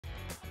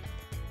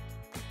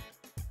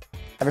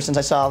Ever since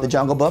I saw The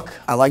Jungle Book,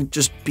 I like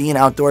just being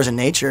outdoors in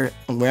nature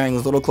and wearing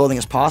as little clothing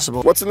as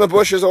possible. What's in the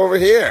bushes over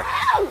here?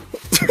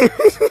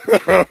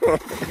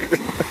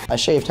 I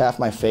shaved half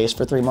my face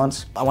for 3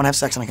 months. I want to have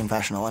sex in a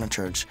confessional in a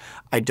church.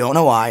 I don't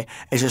know why.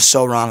 It's just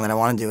so wrong that I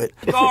want to do it.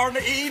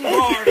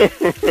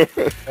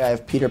 I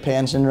have Peter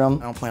Pan syndrome.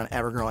 I don't plan on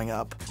ever growing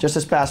up. Just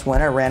this past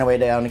winter, I ran away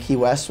down to Key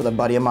West with a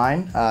buddy of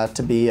mine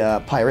to be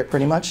a pirate,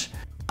 pretty much.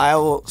 I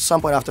will, at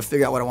some point, have to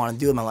figure out what I want to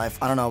do in my life.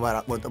 I don't know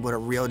about what a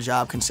real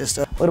job consists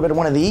of. A little bit of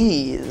one of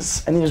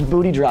these, and then just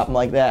booty drop them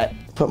like that.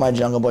 Put my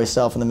Jungle Boy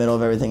self in the middle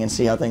of everything and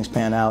see how things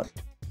pan out.